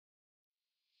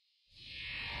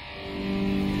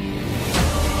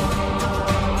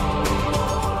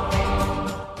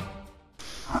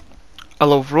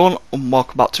Hello everyone and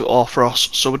welcome back to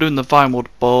Orthros. So we're doing the Vinewood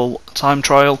Bowl time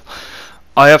trial.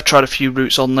 I have tried a few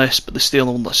routes on this, but this is the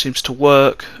only one that seems to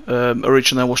work.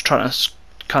 Originally I was trying to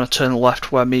kind of turn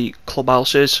left where my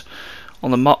clubhouse is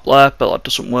on the map there, but that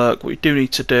doesn't work. What you do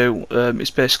need to do is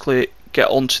basically get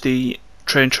onto the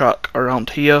train track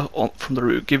around here from the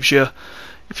route it gives you.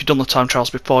 If you've done the time trials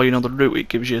before, you know the route it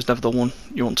gives you is never the one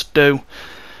you want to do.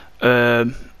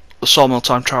 The sawmill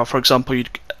time trial, for example,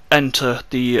 you'd enter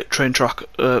the train track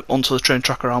onto the train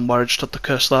track around where I just had the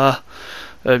cursor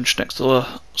there, just next to the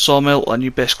sawmill, and you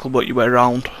basically work your way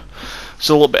around. It's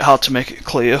a little bit hard to make it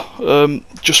clear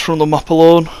just from the map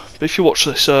alone, but if you watch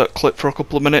this clip for a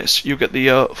couple of minutes you get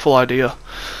the full idea.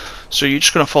 So you're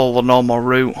just going to follow the normal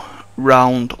route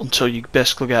round until you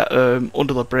basically get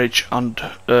under the bridge and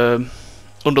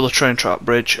under the train track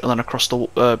bridge, and then across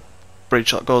the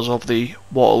bridge that goes over the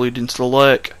water leading to the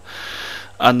lake,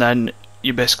 and then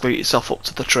you basically get yourself up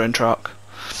to the train track.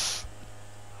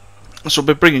 So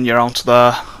we'll be bringing you around to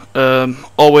there.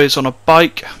 Always on a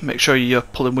bike, make sure you're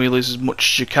pulling wheelies as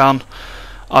much as you can.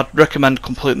 I'd recommend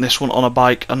completing this one on a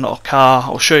bike and not a car.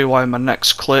 I'll show you why in my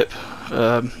next clip.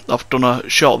 I've done a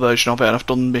short version of it and I've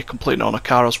done me completing it on a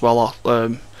car as well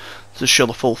to show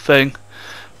the full thing.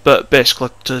 But basically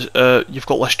you've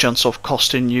got less chance of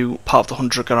costing you part of the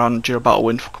 100 grand you're about to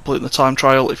win for completing the time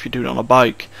trial if you do it on a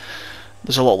bike.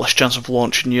 There's a lot less chance of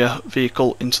launching your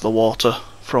vehicle into the water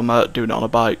from doing it on a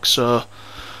bike, so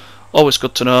always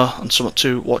good to know and something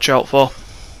to watch out for.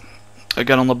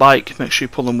 Again, on the bike, make sure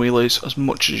you're pulling wheelies as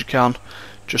much as you can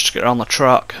just to get around the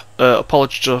track.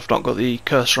 Apologies if I've not got the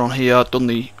cursor on here. I've done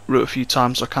the route a few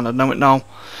times, I kind of know it now.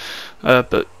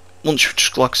 But once you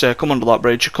just, like I say, come under that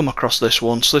bridge, you come across this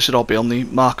one, so this would all be on the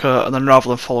marker, and then rather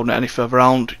than following it any further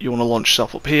around, you want to launch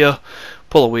yourself up here,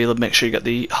 pull a wheelie, make sure you get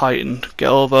the height and get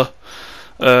over.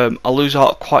 I'll lose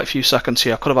out quite a few seconds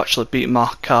here. I could have actually beaten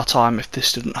my car time if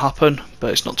this didn't happen,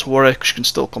 but it's not to worry because you can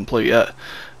still complete it,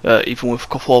 even with a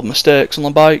couple of mistakes on the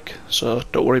bike, so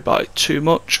don't worry about it too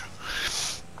much.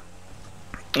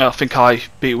 I think I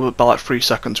beat it by like 3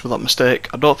 seconds with that mistake.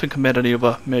 I don't think I made any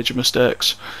other major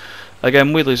mistakes.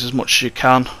 Again, wheelies as much as you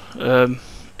can.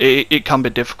 It can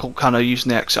be difficult kind of using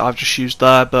the exit I've just used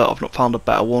there, but I've not found a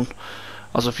better one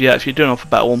as of yet. If you do know of a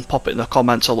better one, pop it in the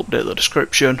comments, I'll update the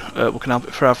description. We can have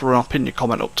it forever, and I'll pin your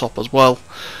comment up top as well,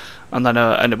 and then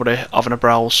anybody having a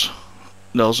browse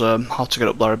knows how to get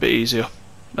up there a bit easier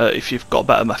if you've got a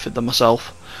better method than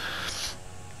myself.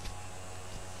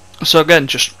 So again,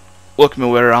 just working my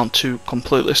way around to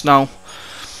complete this now.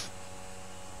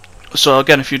 So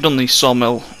again, if you've done the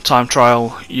sawmill time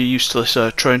trial, you're used to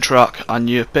this train track, and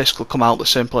you basically come out the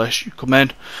same place you come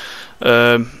in.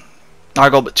 I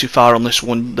got a bit too far on this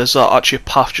one. There's actually a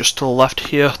path just to the left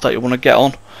here that you want to get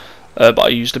on, but I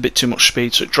used a bit too much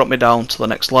speed, so it dropped me down to the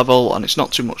next level, and it's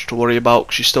not too much to worry about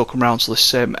because you still come around to the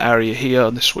same area here,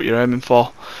 and this is what you're aiming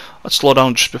for. I'd slow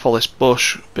down just before this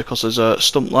bush because there's a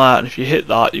stump there, and if you hit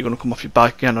that you're going to come off your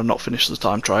bike again and not finish the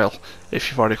time trial if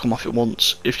you've already come off it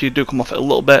once. If you do come off it a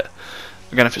little bit,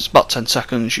 again if it's about 10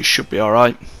 seconds you should be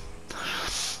alright.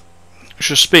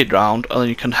 Just speed round and then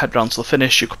you can head round to the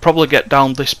finish. You could probably get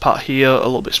down this part here a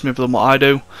little bit smoother than what I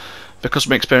do because of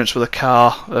my experience with the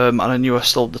car, and I knew I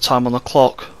still had the time on the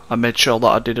clock. I made sure that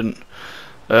I didn't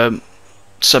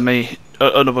send me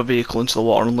another vehicle into the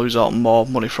water and lose out on more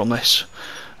money from this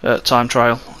time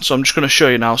trial. So I'm just going to show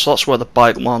you now. So that's where the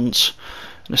bike lands.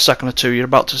 In a second or two you're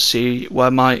about to see where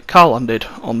my car landed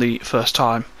on the first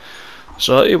time.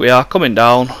 So here we are coming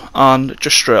down and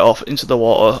just straight off into the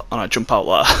water, and I jump out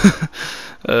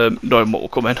there knowing what will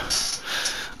come in.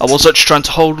 I was actually trying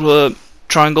to hold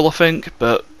triangle I think,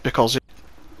 but because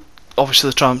obviously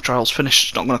the time trial's finished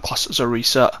it's not going to class it as a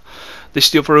reset. This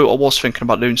is the other route I was thinking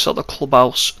about doing, so at the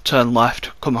clubhouse, turn left,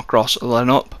 come across and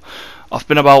then up. I've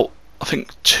been about I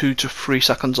think 2 to 3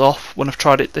 seconds off when I've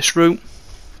tried it this route.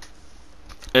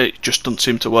 It just doesn't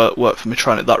seem to work for me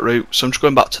trying it that route, so I'm just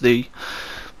going back to the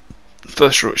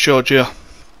first route I showed you,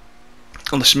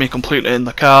 and this is me completing it in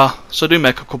the car. So I do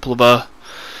make a couple of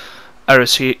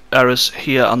errors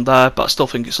here and there, but I still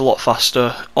think it's a lot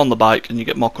faster on the bike, and you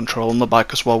get more control on the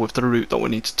bike as well with the route that we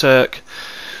need to take.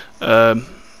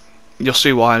 You'll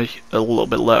see why a little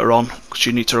bit later on, because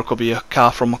you need to recover your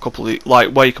car from a couple of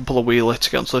like where you can pull a wheelie to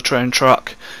get onto the train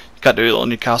track. You can't do it on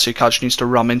your car, so your car just needs to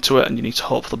ram into it, and you need to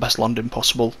hope for the best landing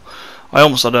possible. I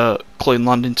almost had a clean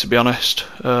landing, to be honest.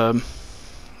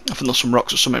 I think there's some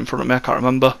rocks or something in front of me, I can't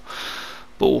remember,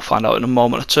 but we'll find out in a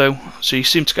moment or two. So you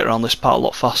seem to get around this part a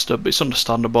lot faster, but it's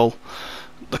understandable.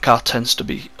 The car tends to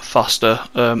be faster.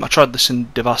 I tried this in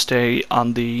Devastator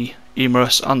and the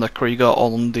Emerus and the Krieger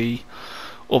all on the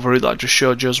other route that I just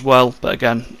showed you as well, but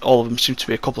again, all of them seem to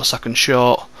be a couple of seconds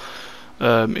short.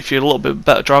 If you're a little bit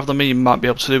better driver than me, you might be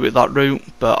able to do it with that route,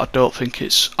 but I don't think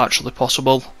it's actually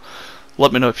possible.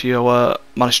 Let me know if you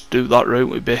manage to do that route.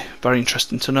 It would be very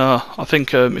interesting to know. I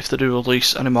think if they do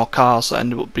release any more cars that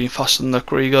end up being faster than the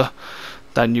Krieger,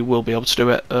 then you will be able to do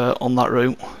it on that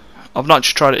route. I've not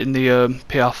actually tried it in the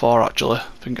PR4 actually,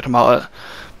 thinking about it.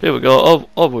 Here we go,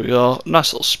 over we go,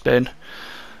 nice little spin.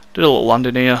 Did a little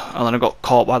landing here, and then I got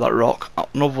caught by that rock.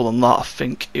 And other than that, I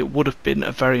think it would have been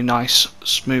a very nice,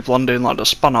 smooth landing. Like, I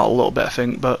spun out a little bit, I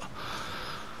think, but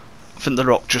I think the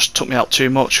rock just took me out too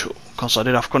much, because I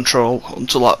did have control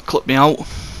until that clipped me out.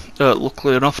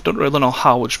 Luckily enough, don't really know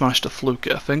how, I just managed to fluke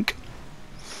it, I think.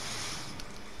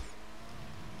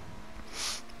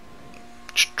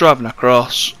 Just driving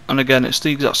across, and again, it's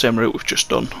the exact same route we've just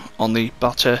done on the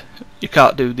Batty. You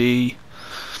can't do the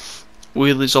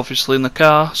wheelies obviously in the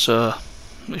car, so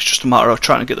it's just a matter of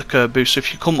trying to get the curb boost.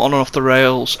 If you come on and off the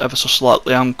rails ever so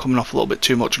slightly, I'm coming off a little bit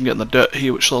too much and getting the dirt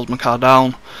here, which slows my car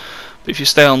down. But if you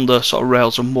stay on the sort of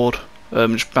rails and mud,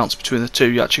 just bounce between the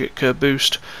two, you actually get curb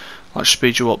boost. That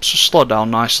speeds you up, so slow down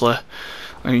nicely.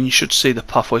 And you should see the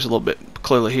pathways a little bit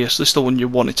clearly here. So this is the one you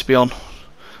want it to be on.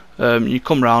 You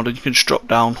come round and you can just drop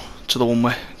down to the one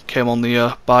we came on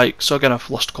the bike. So again, I've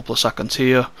lost a couple of seconds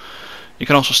here. You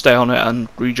can also stay on it and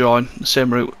rejoin the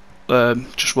same route,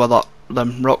 just where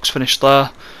them rocks finished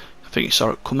there. I think you saw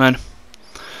it come in,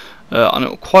 and it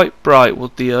was quite bright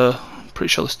with the. Pretty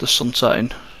sure this is the sun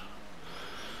setting.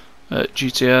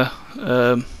 GTA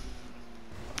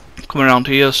coming around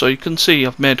here, so you can see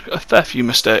I've made a fair few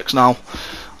mistakes now,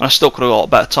 and I still could have got a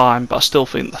better time, but I still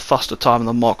think the faster time and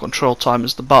the more control time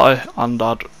is the better, and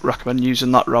I'd recommend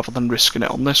using that rather than risking it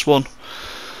on this one.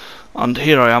 And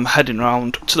here I am heading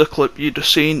round to the clip you'd have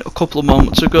seen a couple of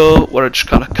moments ago, where I just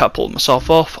kind of kept pulling myself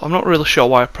off. I'm not really sure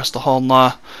why I pressed the horn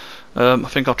there. I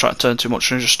think I tried to turn too much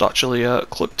and just actually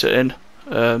clipped it in,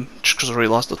 just because I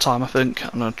realised the time, I think,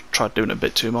 and I tried doing it a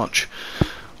bit too much.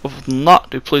 Other than that,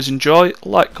 do please enjoy,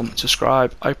 like, comment,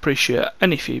 subscribe. I appreciate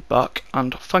any feedback,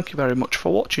 and thank you very much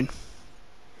for watching.